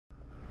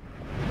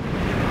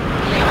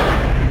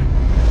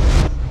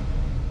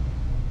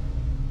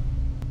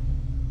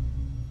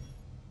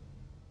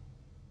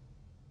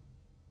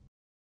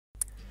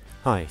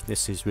Hi,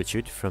 this is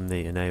Richard from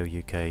the INNEO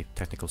UK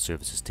Technical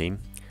Services team,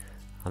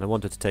 and I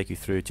wanted to take you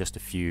through just a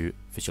few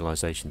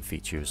visualization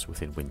features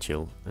within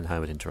Windchill and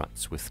how it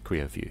interacts with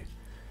Creo view.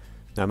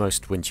 Now,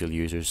 most Windchill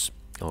users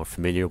are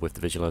familiar with the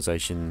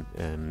visualization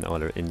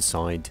either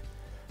inside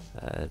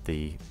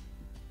the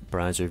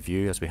browser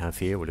view, as we have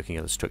here. We're looking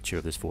at the structure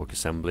of this fork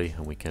assembly,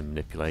 and we can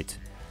manipulate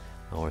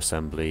our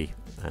assembly,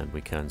 and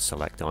we can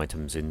select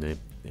items in the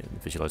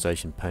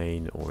visualization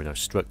pane or in our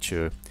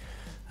structure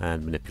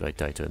and manipulate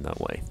data in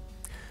that way.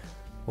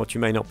 What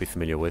you may not be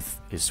familiar with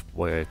is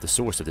where the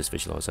source of this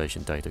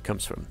visualization data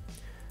comes from.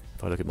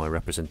 If I look at my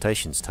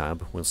representations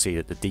tab, we'll see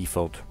that the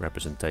default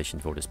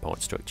representation for this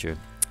part structure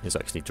is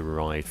actually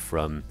derived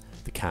from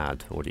the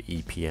CAD or the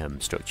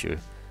EPM structure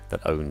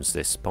that owns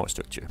this part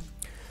structure.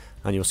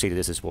 And you'll see that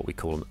this is what we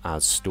call an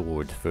as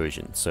stored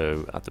version.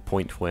 So at the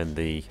point when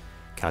the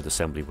CAD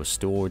assembly was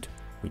stored,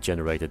 we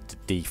generated the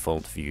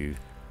default view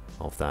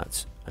of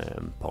that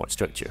part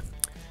structure.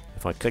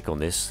 If I click on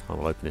this, I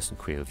will open this in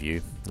Creo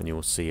view, and you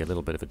will see a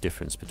little bit of a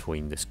difference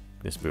between this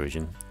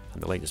version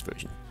and the latest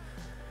version.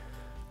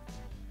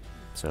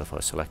 So if I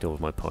select all of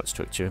my part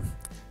structure,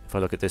 if I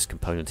look at this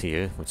component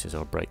here, which is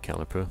our brake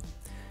caliper,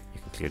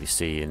 you can clearly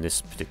see in this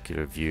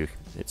particular view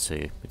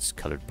it's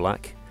coloured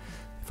black.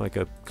 If I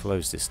go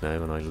close this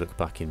now and I look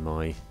back in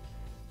my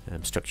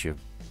structure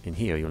in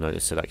here, you'll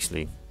notice that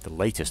actually the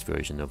latest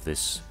version of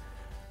this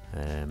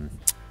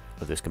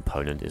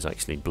component is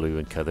actually blue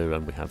in colour,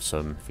 and we have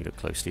some, if you look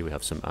closely, we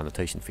have some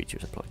annotation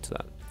features applied to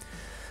that.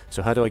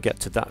 So how do I get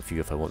to that view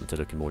if I wanted to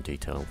look in more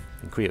detail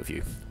in Creo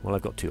view? Well,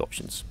 I've got two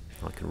options.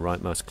 I can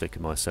right mouse click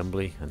in my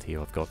assembly, and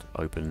here I've got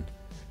open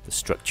the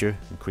structure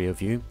in Creo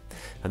view,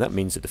 and that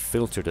means that the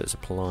filter that is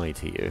applied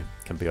here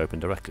can be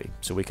opened directly.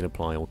 So we can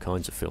apply all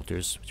kinds of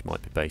filters, which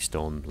might be based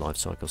on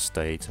lifecycle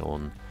state,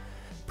 on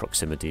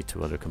proximity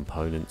to other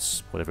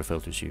components, whatever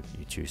filters you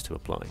choose to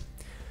apply.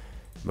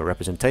 My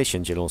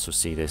representations, you'll also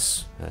see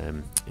this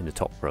in the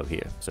top row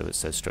here, so it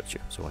says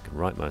structure. So I can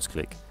right mouse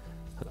click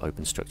and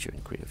open structure in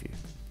Creo view,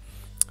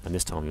 and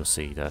this time you'll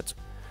see that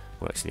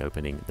we're actually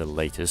opening the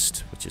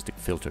latest, which is the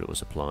filter that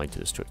was applied to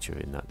the structure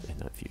in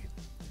that view.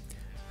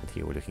 And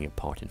here we're looking at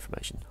part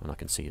information, and I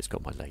can see it's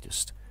got my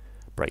latest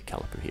brake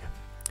caliper here.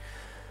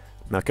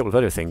 Now, a couple of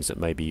other things that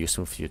may be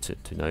useful for you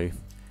to know.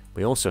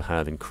 We also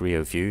have in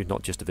Creo view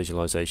not just the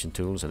visualization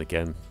tools, and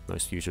again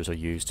most users are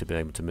used to be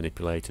able to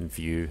manipulate and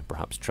view,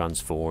 perhaps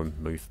transform,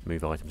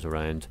 move items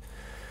around,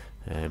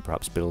 and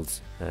perhaps build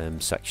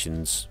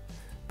sections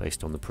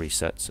based on the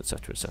presets,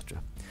 etc.,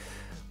 etc.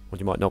 What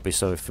you might not be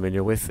so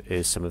familiar with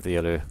is some of the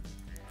other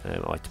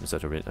items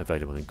that are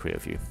available in Creo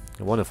view,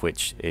 and one of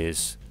which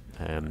is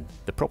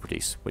the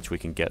properties, which we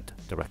can get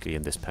directly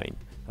in this pane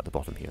at the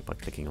bottom here by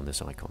clicking on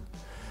this icon.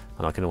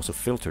 And I can also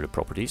filter the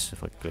properties.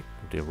 If I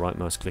do a right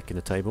mouse click in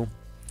the table,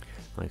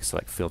 I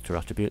select filter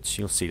attributes,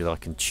 you'll see that I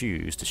can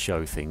choose to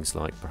show things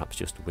like perhaps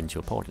just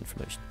Windchill part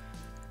information.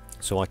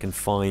 So I can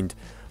find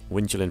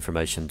Windchill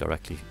information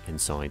directly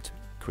inside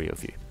Creo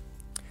view.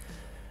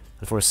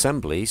 And for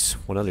assemblies,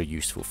 one other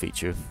useful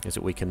feature is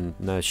that we can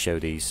now show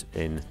these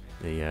in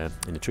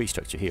the tree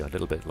structure here, a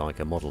little bit like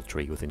a model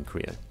tree within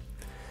Creo.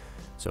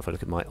 So if I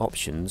look at my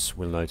options,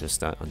 we'll notice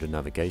that under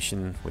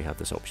navigation we have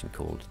this option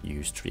called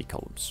use tree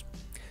columns.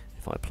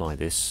 If I apply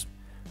this,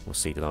 we'll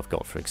see that I've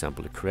got, for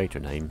example, a creator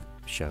name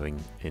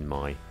showing in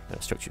my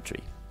structure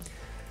tree.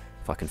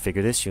 If I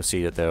configure this, you'll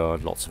see that there are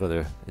lots of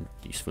other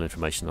useful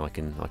information I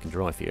can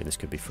derive here. This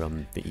could be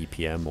from the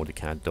EPM or the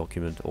CAD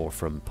document, or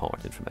from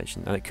part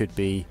information, and it could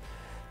be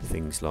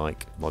things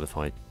like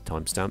modified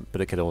timestamp,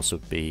 but it could also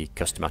be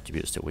custom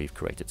attributes that we've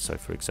created. So,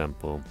 for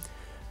example,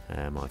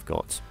 I've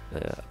got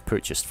a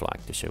purchased flag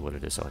to show whether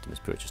this item is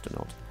purchased or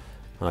not,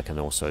 and I can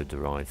also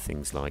derive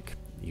things like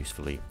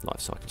usefully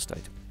lifecycle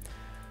state.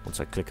 Once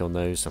I click on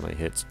those and I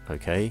hit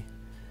OK,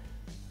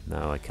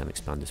 now I can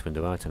expand this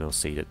window out, and I'll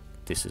see that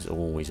this is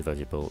always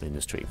available in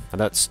this tree.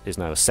 And that is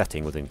now a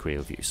setting within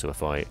Creo view. So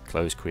if I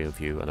close Creo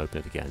view and open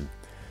it again,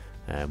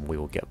 we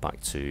will get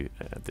back to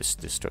this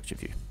structure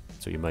view.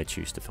 So you may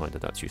choose to find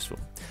that that's useful.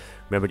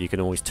 Remember, you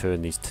can always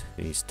turn these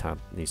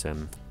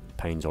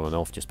panes on and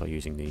off just by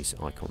using these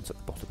icons at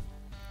the bottom.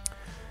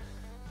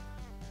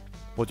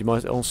 What you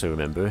might also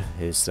remember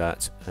is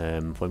that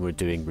when we're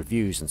doing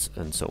reviews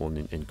and so on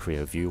in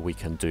Creo view, we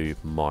can do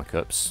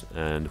markups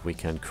and we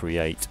can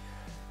create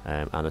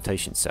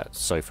annotation sets.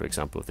 So, for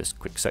example, with this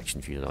quick section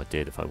view that I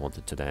did, if I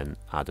wanted to then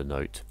add a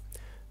note,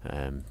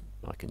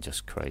 I can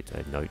just create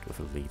a note with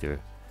a leader,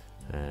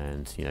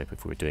 and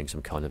if we were doing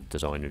some kind of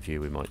design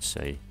review, we might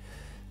say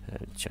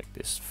check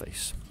this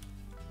face,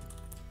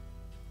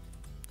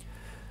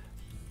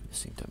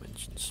 missing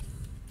dimensions.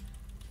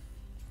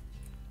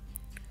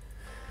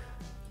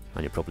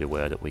 And you're probably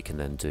aware that we can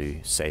then do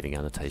saving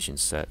annotation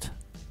set,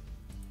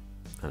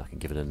 and I can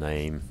give it a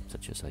name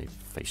such as a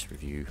face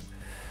review.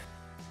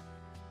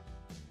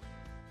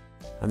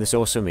 And this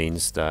also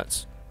means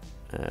that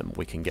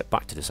we can get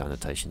back to this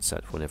annotation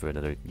set whenever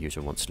another user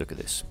wants to look at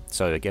this.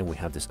 So again, we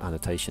have this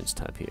annotations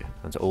tab here,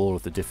 and so all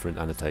of the different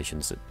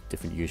annotations that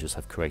different users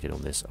have created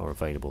on this are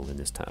available in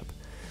this tab.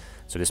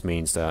 So this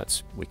means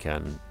that we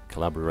can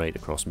collaborate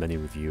across many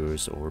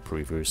reviewers or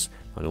approvers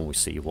and always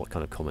see what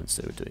kind of comments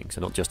they were doing.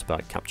 So not just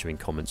about capturing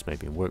comments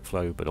maybe in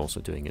workflow, but also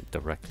doing it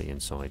directly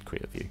inside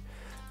Creo view.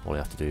 All I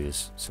have to do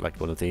is select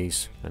one of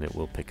these and it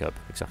will pick up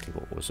exactly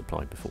what was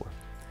applied before.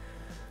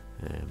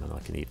 And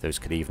those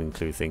could even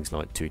include things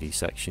like 2D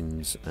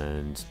sections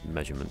and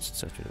measurements,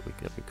 etc.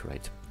 that we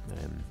create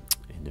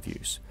in the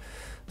views.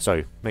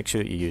 So make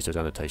sure that you use those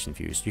annotation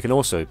views. You can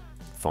also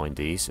find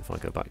these, if I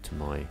go back to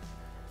my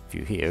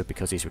view here,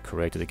 because these were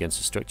created against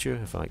the structure.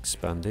 If I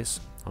expand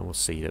this, I will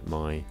see that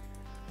my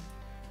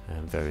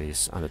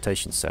various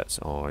annotation sets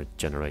are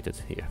generated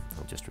here.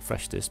 I'll just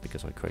refresh this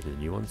because I created a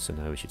new one, so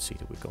now we should see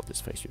that we've got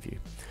this face review.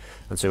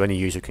 And so any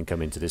user can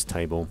come into this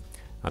table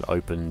and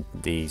open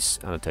these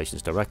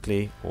annotations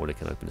directly, or they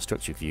can open the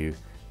structure view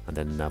and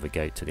then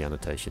navigate to the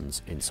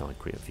annotations inside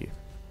Creo view.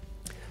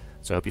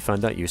 So I hope you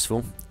found that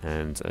useful,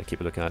 and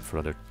keep a lookout for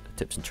other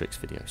tips and tricks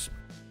videos.